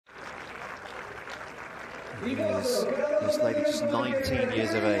This lady just 19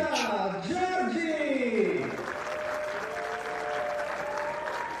 years of age.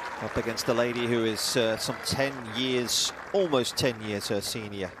 Up against a lady who is some 10 years, almost 10 years her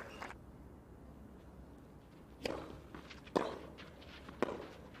senior. And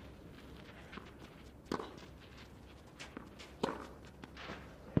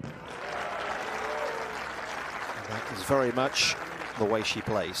that is very much the way she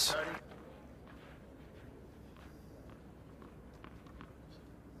plays.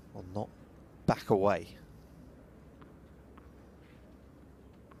 Will not back away.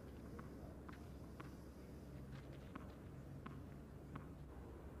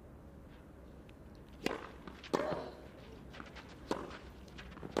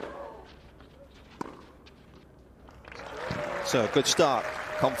 So a good start,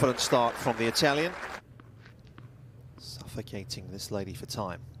 confident start from the Italian. Suffocating this lady for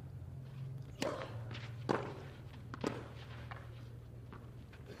time.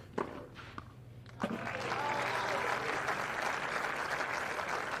 And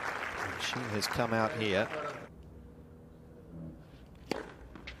she has come out here.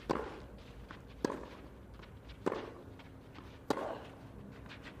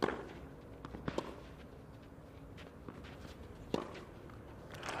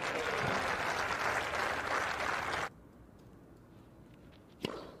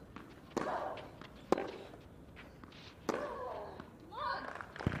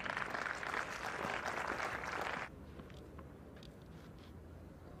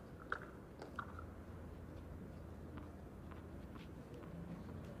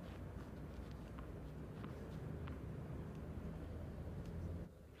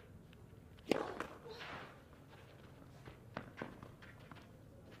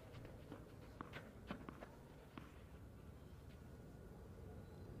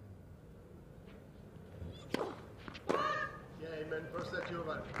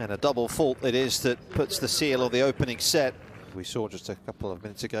 And a double fault it is that puts the seal on the opening set. We saw just a couple of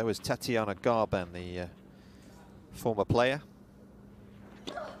minutes ago as Tatiana Garban, the former player.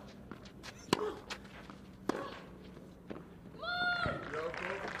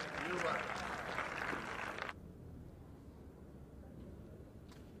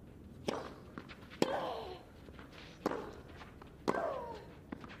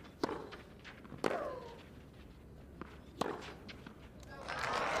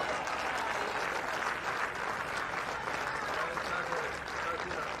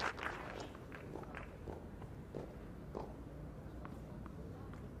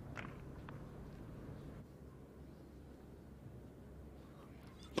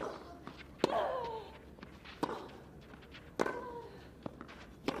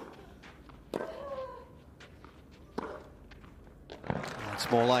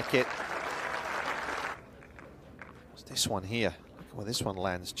 More like it. It's this one here. Look at where this one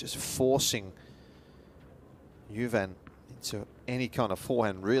lands, just forcing Juvan into any kind of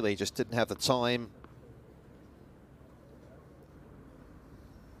forehand, really. Just didn't have the time.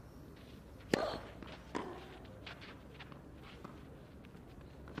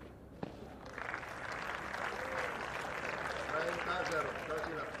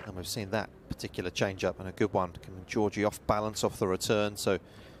 And we've seen that particular change-up and a good one. Camila Giorgi off balance off the return, so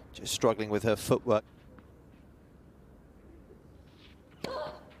just struggling with her footwork.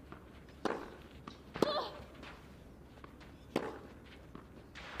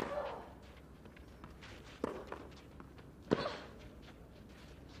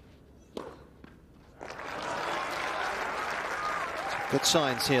 Good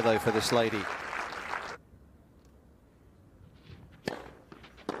signs here, though, for this lady.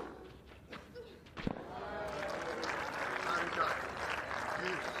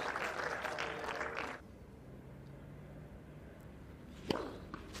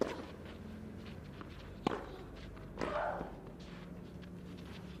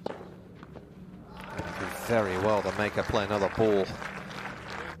 Very well to make her play another ball.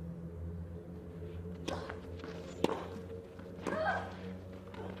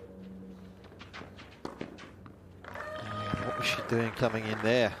 What was she doing coming in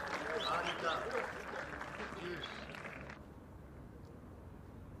there?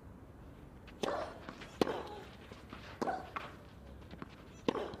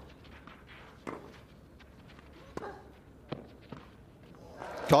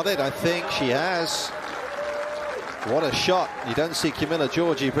 Got it, I think she has. What a shot. You don't see Camila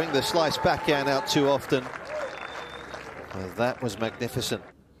Giorgi bring the slice backhand out too often. Well, that was magnificent.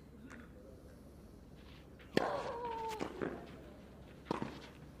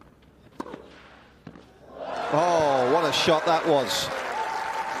 Oh, what a shot that was.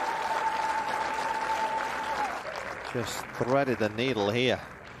 Just threaded the needle here.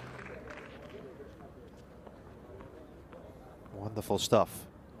 Wonderful stuff.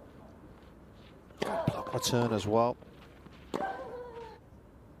 Block return as well.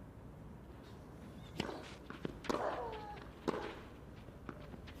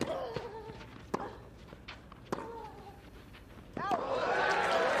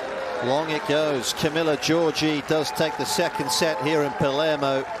 Long it goes. Camila Giorgi does take the second set here in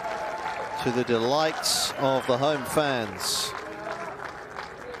Palermo, to the delights of the home fans.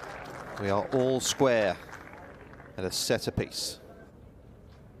 We are all square at a set apiece.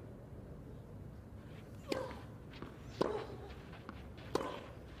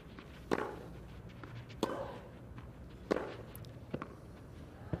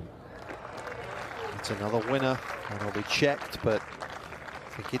 It's another winner, and it'll be checked, but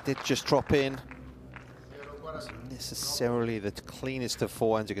I think it did just drop in. Wasn't necessarily the cleanest of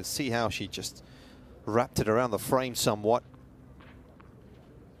forehands. You can see how she just wrapped it around the frame somewhat.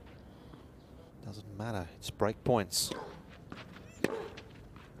 Doesn't matter, it's break points.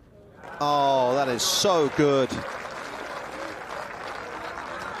 Oh, that is so good.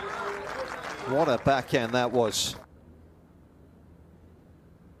 What a backhand that was.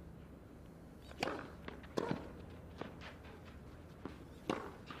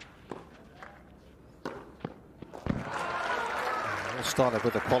 Started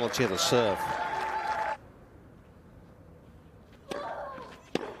with the quality of the serve.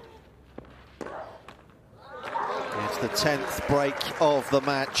 It's the 10th break of the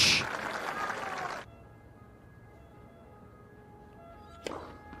match.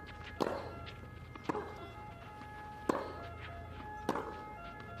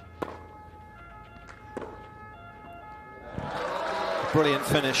 Brilliant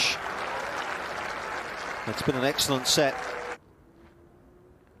finish. It's been an excellent set.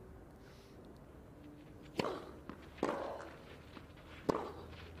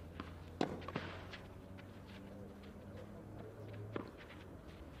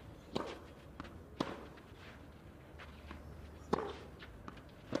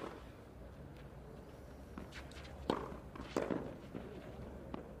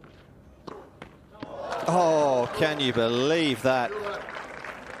 Oh, can you believe that?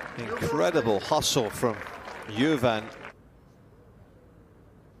 Incredible hustle from Juvan.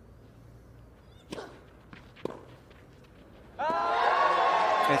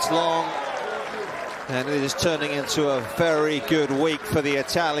 It's long, and it is turning into a very good week for the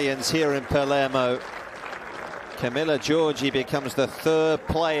Italians here in Palermo. Camila Giorgi becomes the third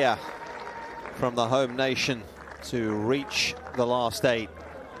player from the home nation to reach the last 8.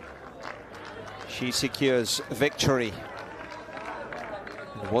 She secures victory.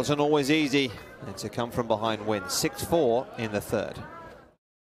 It wasn't always easy, and to come from behind win 6-4 in the third.